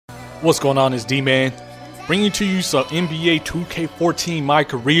What's going on? It's D-Man, bringing to you some NBA 2K14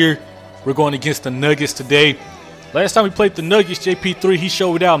 MyCAREER. We're going against the Nuggets today. Last time we played the Nuggets, JP3, he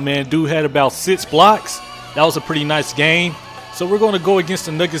showed out, man. Dude had about 6 blocks. That was a pretty nice game. So we're going to go against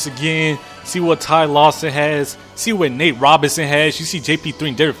the Nuggets again, see what Ty Lawson has, see what Nate Robinson has. You see JP3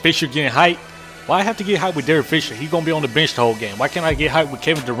 and Derek Fisher getting hyped. Why I have to get hyped with Derek Fisher? He's going to be on the bench the whole game. Why can't I get hyped with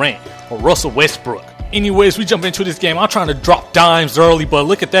Kevin Durant or Russell Westbrook? Anyways, we jump into this game. I'm trying to drop dimes early, but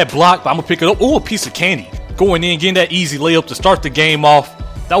look at that block. But I'm going to pick it up. Oh, a piece of candy. Going in, getting that easy layup to start the game off.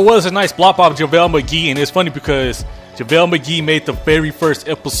 That was a nice block by JaVale McGee, and it's funny because JaVale McGee made the very first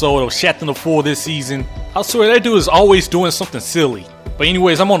episode of Shaq in the Fool this season. I swear that dude is always doing something silly. But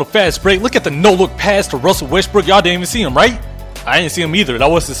anyways, I'm on a fast break. Look at the no-look pass to Russell Westbrook. Y'all didn't even see him, right? I didn't see him either. That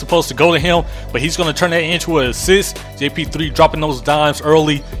wasn't supposed to go to him, but he's going to turn that into an assist. JP3 dropping those dimes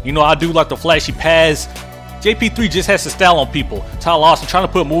early. You know, I do like the flashy pass. JP3 just has to style on people. Ty Lawson trying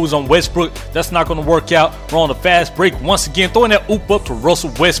to put moves on Westbrook. That's not going to work out. We're on a fast break once again, throwing that oop up to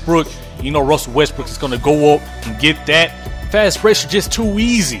Russell Westbrook. You know Russell Westbrook is going to go up and get that. Fast breaks are just too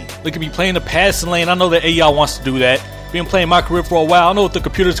easy. Look at me playing the passing lane. I know that AI wants to do that. Been playing my career for a while. I know what the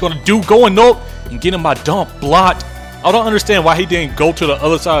computer's going to do. Going up and getting my dunk blocked. I don't understand why he didn't go to the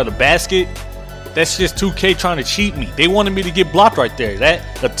other side of the basket. That's just 2K trying to cheat me. They wanted me to get blocked right there.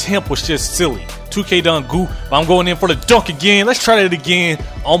 That attempt was just silly. 2K done goof, but I'm going in for the dunk again. Let's try that again.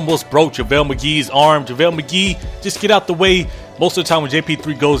 Almost broke JaVale McGee's arm. JaVale McGee, just get out the way. Most of the time when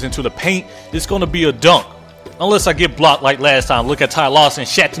JP3 goes into the paint, it's going to be a dunk. Unless I get blocked like last time. Look at Ty Lawson,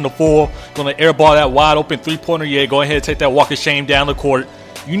 Shaq in the four. Going to airball that wide open three-pointer. Yeah, go ahead and take that walk of shame down the court.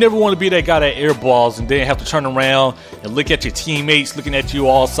 You never want to be that guy that airballs and then have to turn around and look at your teammates looking at you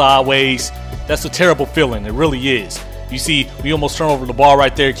all sideways. That's a terrible feeling. It really is. You see, we almost turned over the ball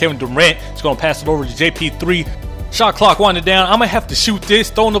right there. Kevin Durant is going to pass it over to JP3. Shot clock winding down. I'm going to have to shoot this.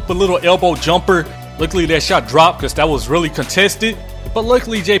 Throwing up a little elbow jumper. Luckily, that shot dropped because that was really contested. But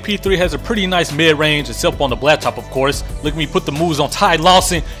luckily, JP3 has a pretty nice mid-range, except on the blacktop, of course. Look at me put the moves on Ty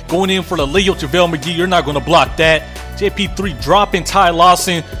Lawson. Going in for the layup, JaVale McGee. You're not going to block that. JP3 dropping Ty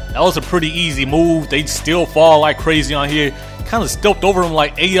Lawson. That was a pretty easy move. They still fall like crazy on here. Kind of stepped over him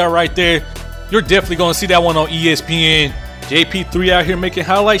like AI right there. You're definitely going to see that one on ESPN. JP3 out here making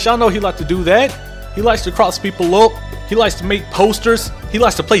highlights. Y'all know he likes to do that. He likes to cross people up. He likes to make posters. He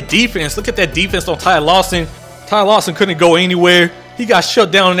likes to play defense. Look at that defense on Ty Lawson. Ty Lawson couldn't go anywhere. He got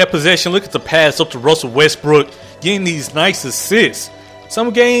shut down in that possession. Look at the pass up to Russell Westbrook. Getting these nice assists.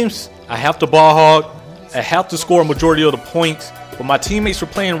 Some games, I have to ball hog. I have to score a majority of the points. But my teammates were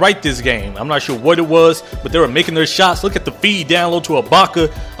playing right this game. I'm not sure what it was, but they were making their shots. Look at the feed down low to Ibaka.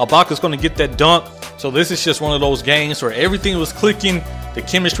 Ibaka's going to get that dunk. So this is just one of those games where everything was clicking. The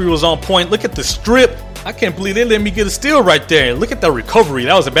chemistry was on point. Look at the strip. I can't believe they let me get a steal right there. Look at that recovery.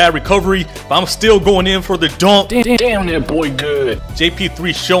 That was a bad recovery, but I'm still going in for the dunk. Damn, that boy good.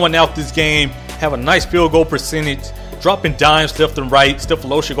 JP3 showing out this game. Have a nice field goal percentage. Dropping dimes left and right. Steph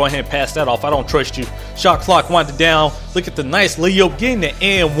go ahead and pass that off. I don't trust you. Shot clock winding down. Look at the nice layup. Getting the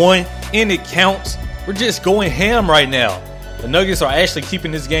and one. And it counts. We're just going ham right now. The Nuggets are actually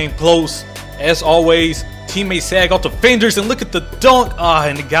keeping this game close. As always, teammates sag off the fenders. And look at the dunk.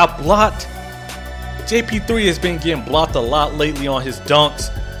 And it got blocked. JP3 has been getting blocked a lot lately on his dunks.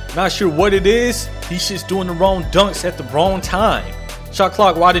 Not sure what it is. He's just doing the wrong dunks at the wrong time. Shot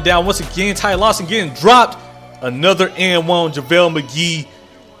clock winding down once again. Ty Lawson getting dropped. Another and one on JaVale McGee.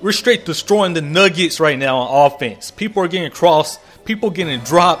 We're straight destroying the Nuggets right now on offense. People are getting crossed. People getting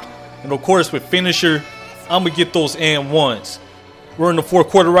dropped. And of course with finisher, I'm going to get those and ones. We're in the fourth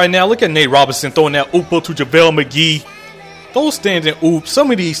quarter right now. Look at Nate Robinson throwing that oop up to JaVale McGee. Those standing oops. Some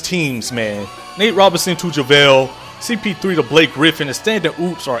of these teams, man. Nate Robinson to JaVale. CP3 to Blake Griffin. The standing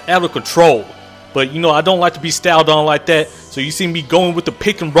oops are out of control. But, you know, I don't like to be styled on like that. So you see me going with the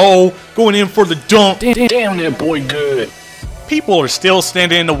pick and roll, going in for the dunk. Damn, that boy good. People are still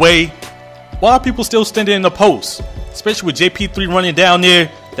standing in the way. Why are people still standing in the post? Especially with JP3 running down there.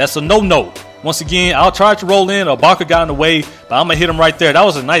 That's a no-no. Once again, I'll try to roll in. Ibaka got in the way, but I'm going to hit him right there. That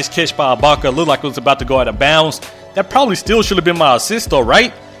was a nice catch by Ibaka. It looked like it was about to go out of bounds. That probably still should have been my assist, though,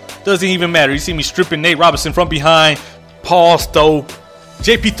 right? Doesn't even matter. You see me stripping Nate Robinson from behind. Pause, though.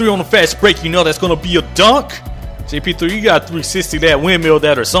 JP3 on the fast break, you know that's going to be a dunk. JP3, you got 360 that, windmill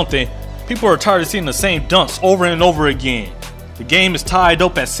that or something. People are tired of seeing the same dunks over and over again. The game is tied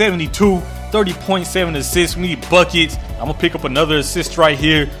up at 72, 30.7 assists. We need buckets. I'm going to pick up another assist right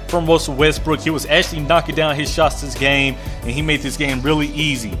here from Russell Westbrook. He was actually knocking down his shots this game, and he made this game really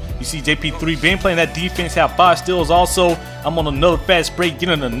easy. You see JP3 been playing that defense, have 5 steals also. I'm on another fast break,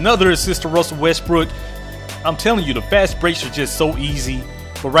 getting another assist to Russell Westbrook. I'm telling you, the fast breaks are just so easy.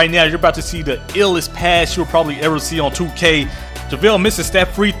 But right now, you're about to see the illest pass you'll probably ever see on 2K. JaVale misses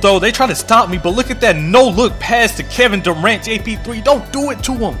that free throw. They try to stop me, but look at that no-look pass to Kevin Durant. JP3, don't do it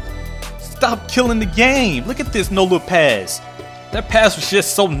to him. Stop killing the game. Look at this no-look pass. That pass was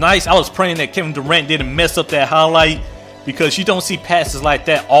just so nice. I was praying that Kevin Durant didn't mess up that highlight because you don't see passes like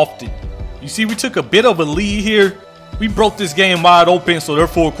that often. You see, we took a bit of a lead here. We broke this game wide open, so they're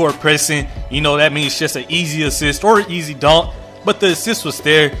full court pressing. You know, that means just an easy assist or an easy dunk. But the assist was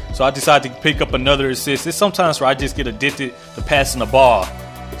there, so I decided to pick up another assist. It's sometimes where I just get addicted to passing the ball.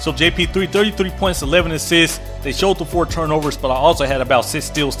 So JP3, 33 points, 11 assists. They showed the 4 turnovers, but I also had about 6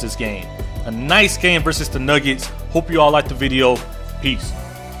 steals this game. A nice game versus the Nuggets. Hope you all liked the video. Peace.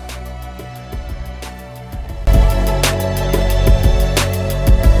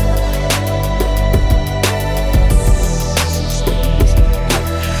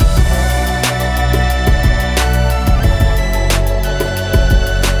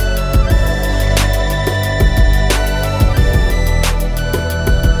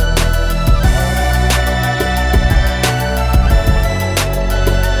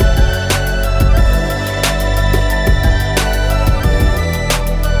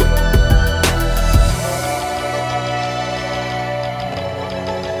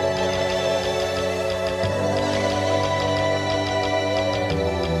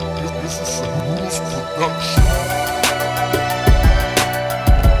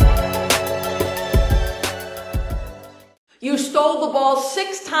 You stole the ball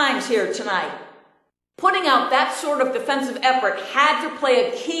 6 times here tonight. Putting out that sort of defensive effort had to play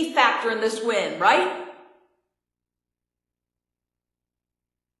a key factor in this win, right?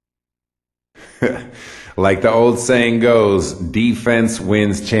 Like the old saying goes, defense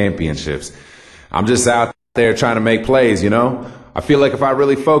wins championships. I'm just out there trying to make plays, you know? I feel like if I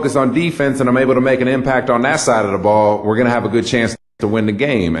really focus on defense and I'm able to make an impact on that side of the ball, we're going to have a good chance to win the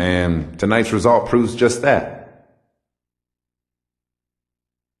game. And tonight's result proves just that.